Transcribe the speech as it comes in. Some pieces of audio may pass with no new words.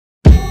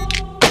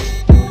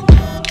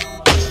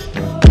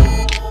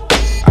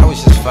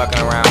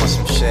fucking around with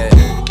some shit.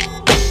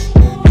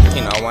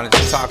 You know, I wanted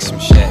to talk some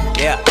shit.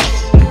 Yeah.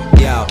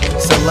 Yo,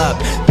 so look,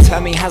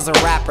 tell me how's a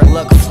rapper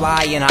look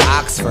fly in a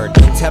Oxford?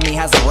 Tell me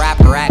how's a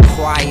rapper act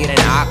quiet and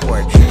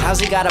awkward? How's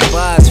he got a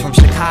buzz from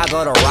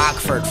Chicago to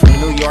Rockford, from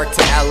New York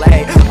to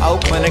LA,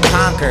 Oakland to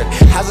Concord?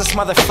 How's this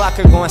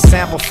motherfucker going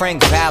sample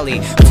Frank Valley?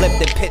 Flipped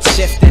it, pitch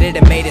shifted it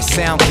and made it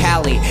sound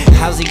Cali.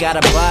 How's he got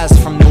a buzz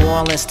from New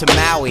Orleans to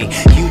Maui,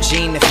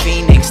 Eugene to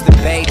Phoenix, the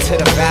Bay to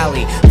the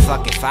Valley?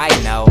 Fuck if I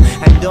know,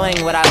 I'm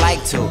doing what I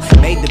like to.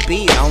 Made the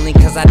beat only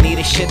cause I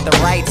needed shit to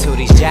write to.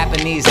 These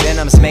Japanese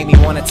denims make me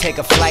wanna take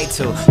a flight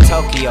to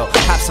Tokyo,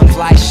 hop some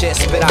fly shit,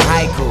 spit a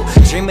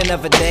haiku. Dreaming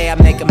of a day I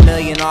make $1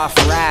 million off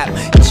rap.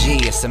 Gee,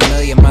 it's 1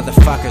 million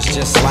motherfuckers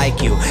just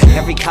like you.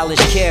 Every college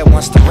kid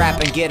wants to rap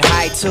and get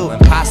high too.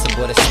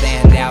 Impossible to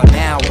stand out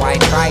now, why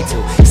try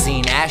to?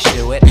 Seen Ash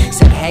do it,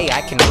 said hey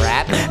I can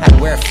rap. I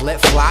wear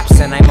flip-flops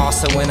and I'm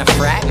also in a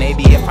frat.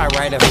 Maybe if I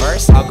write a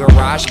verse, I'll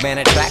garage band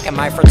a track and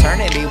my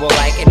fraternity will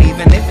like it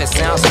even if it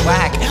sounds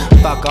whack.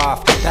 Fuck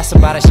off, that's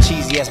about as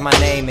cheesy as my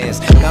name is.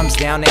 Comes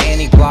down to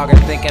any blogger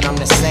thinking I'm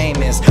the same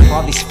as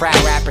all these frat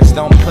rappers,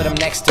 don't put them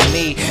next to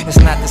me. It's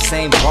not the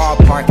same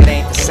ballpark, it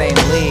ain't the same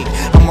league.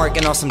 I'm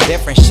working on some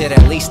different shit,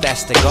 at least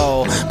that's the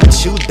goal.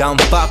 But you dumb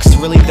fucks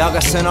really dug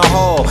us in a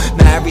hole.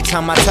 Now every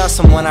time I tell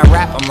someone I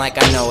rap, I'm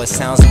like, I know it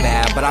sounds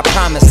bad, but I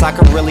promise I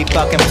can really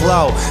fucking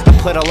flow. I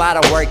put a lot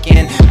of work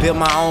in, build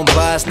my own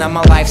buzz. Now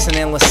my life's an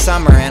endless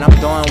summer and I'm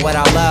doing what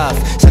I love.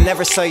 So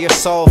never sell your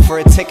soul for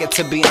a ticket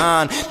to be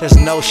on. There's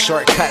no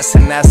shortcuts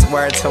and that's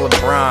word to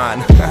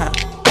LeBron.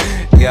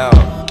 Yo.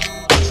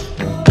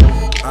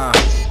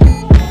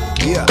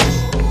 Yeah.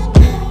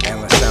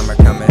 Endless summer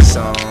coming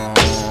soon.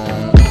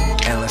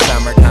 Endless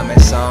summer coming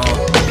soon.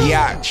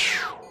 Biatch.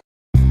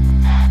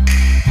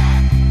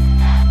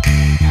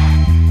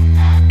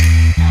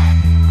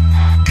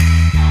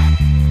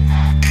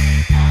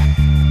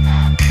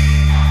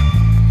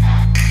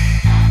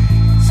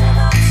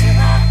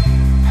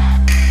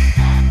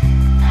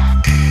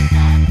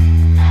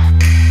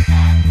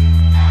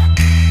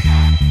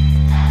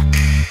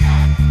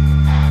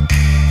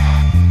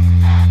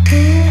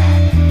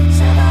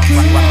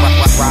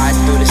 Ride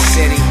through the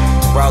city,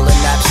 rolling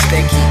up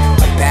sticky.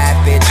 A bad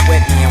bitch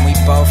with me and we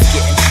both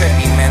getting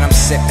trippy. Man, I'm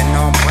sipping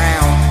on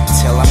brown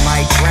till I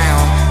might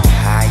drown.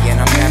 High and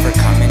I'm never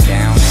coming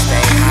down.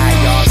 Stay high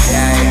all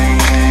day.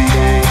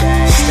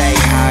 Stay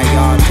high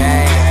all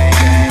day.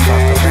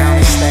 Fuck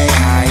around and stay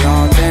high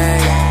all day.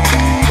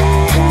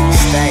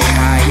 Stay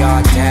high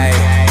all day.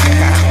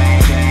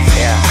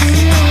 Yeah.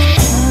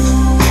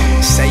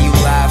 Say you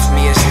love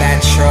me, is that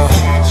true?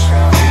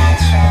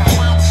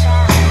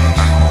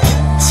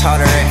 Told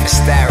her if it's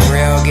that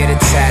real, get a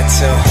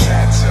tattoo.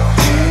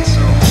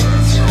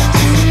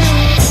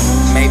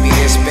 Maybe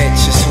this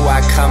bitch is who I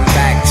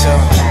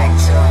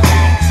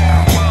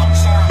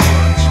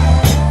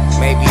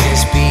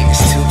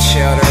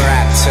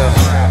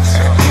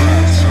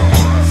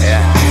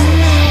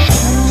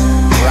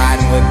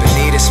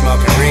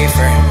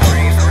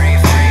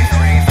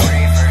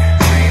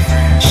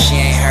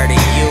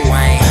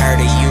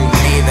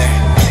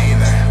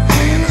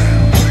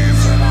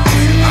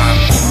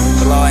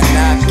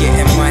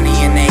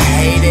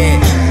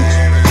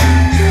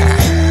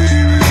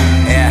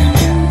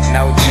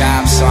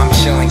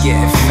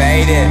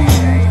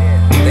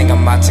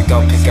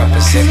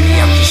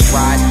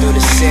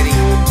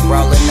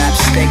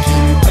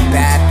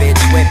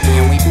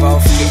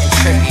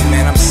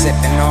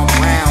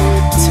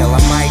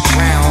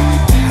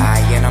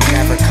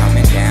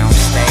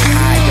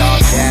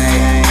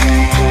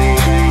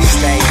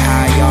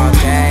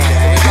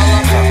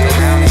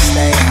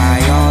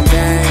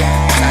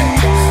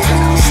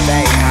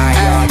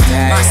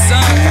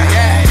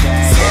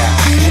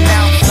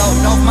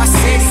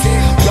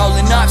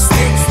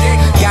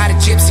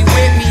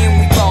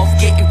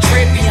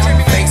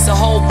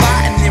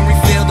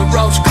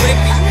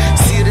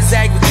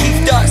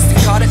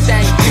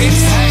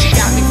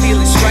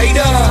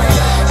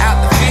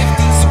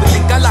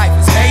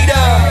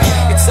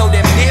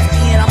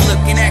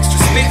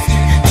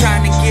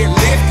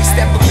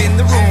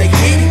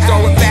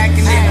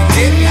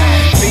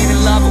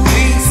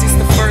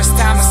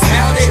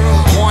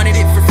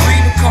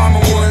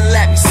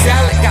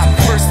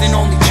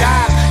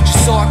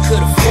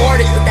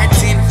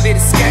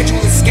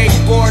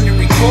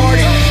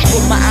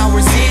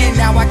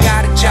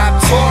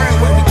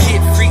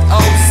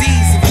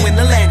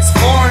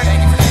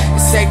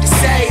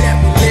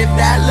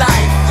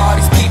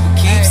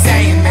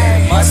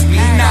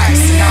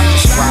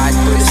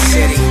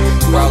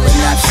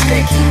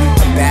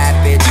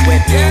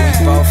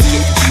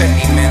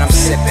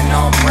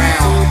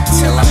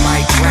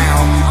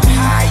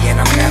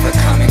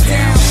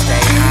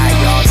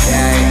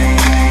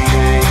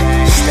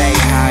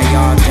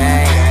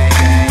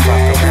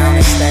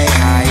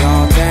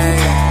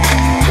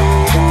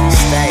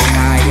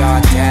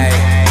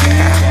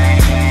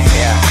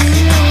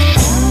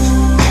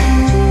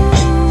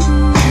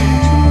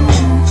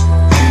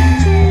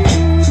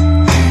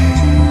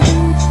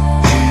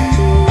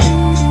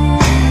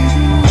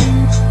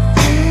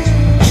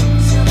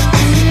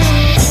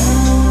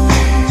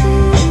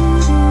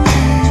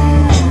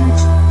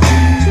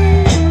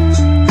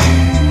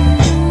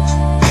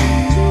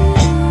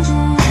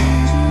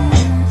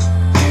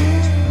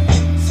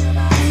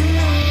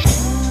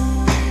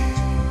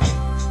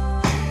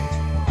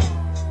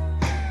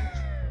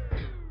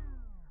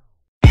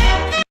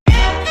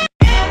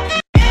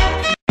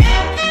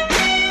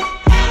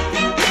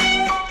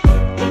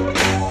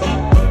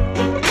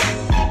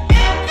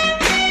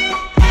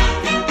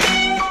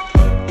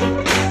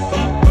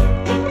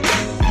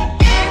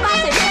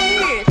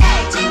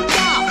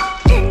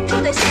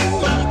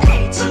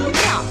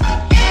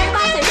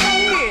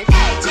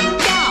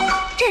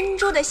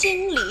猪的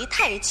心里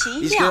太奇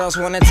These 妙。 girls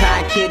wanna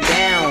tie a kid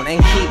down and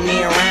keep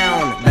me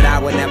around, but I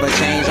would never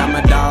change. I'm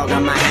a dog,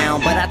 I'm a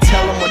hound, but I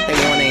tell them what they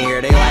wanna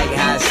hear. They like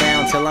how it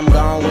sounds till I'm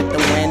gone with the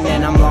wind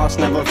and I'm lost,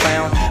 never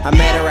found. I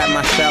met her at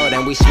my show,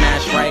 then we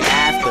smashed right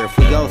after. If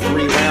we go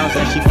 3 rounds,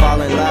 then she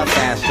fall in love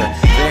faster.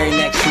 Very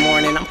next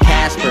morning, I'm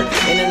Casper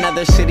in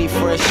another city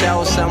for a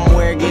show,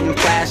 somewhere getting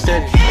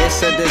plastered.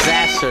 It's a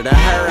disaster. To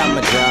her, I'm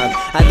a drug.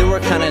 I do her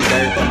kinda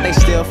dirt, but they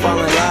still fall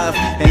in love,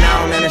 and I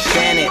don't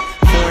understand it.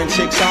 Foreign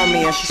chicks on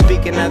me and she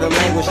speak another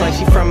language like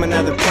she from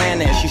another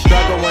planet. She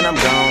struggle when I'm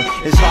gone,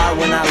 it's hard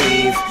when I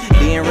leave.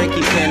 Being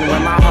Ricky Penn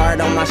with my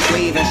heart on my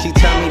sleeve, and she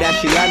tell me that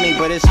she love me,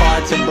 but it's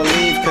hard to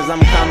believe, cause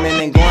I'm coming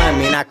and going. I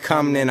mean, I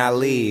come then I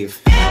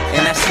leave.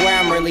 And I swear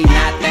I'm really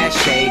not that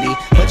shady,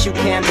 but you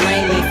can't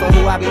blame me for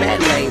who I've met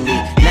lately.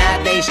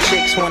 Nowadays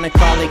chicks wanna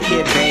call a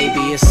kid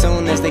baby as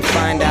soon as they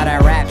find out I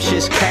rap,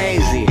 shit's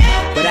crazy.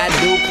 But I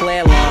do play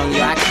along,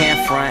 yo, I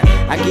can't front.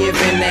 I give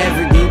in to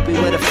every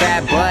groupie with a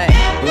fat butt.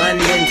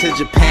 London to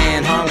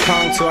Japan, Hong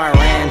Kong to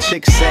Iran,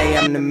 chicks say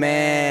I'm the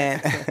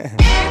man. 18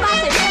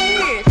岁生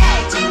日太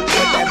惊妙，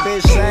 What that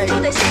bitch say? 珍珠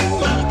的心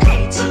里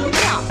太奇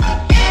妙。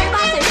18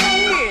岁生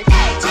日太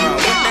惊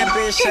What that 妙，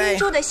 bitch say? 珍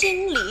珠的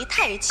心里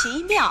太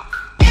奇妙。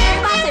18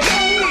岁生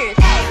日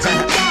太惊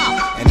妙，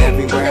 And 珍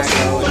珠 everywhere 的 I 心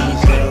go, 里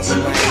these 太 girls 奇 in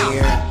my 妙。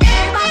 ear.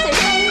 18岁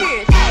生日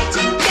太惊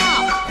妙，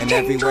 And 珍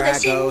珠 everywhere 的 I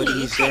心 go, 里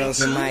these 太 girls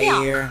奇 in my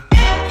妙。 ear.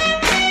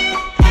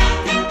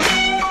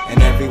 And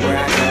everywhere I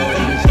go.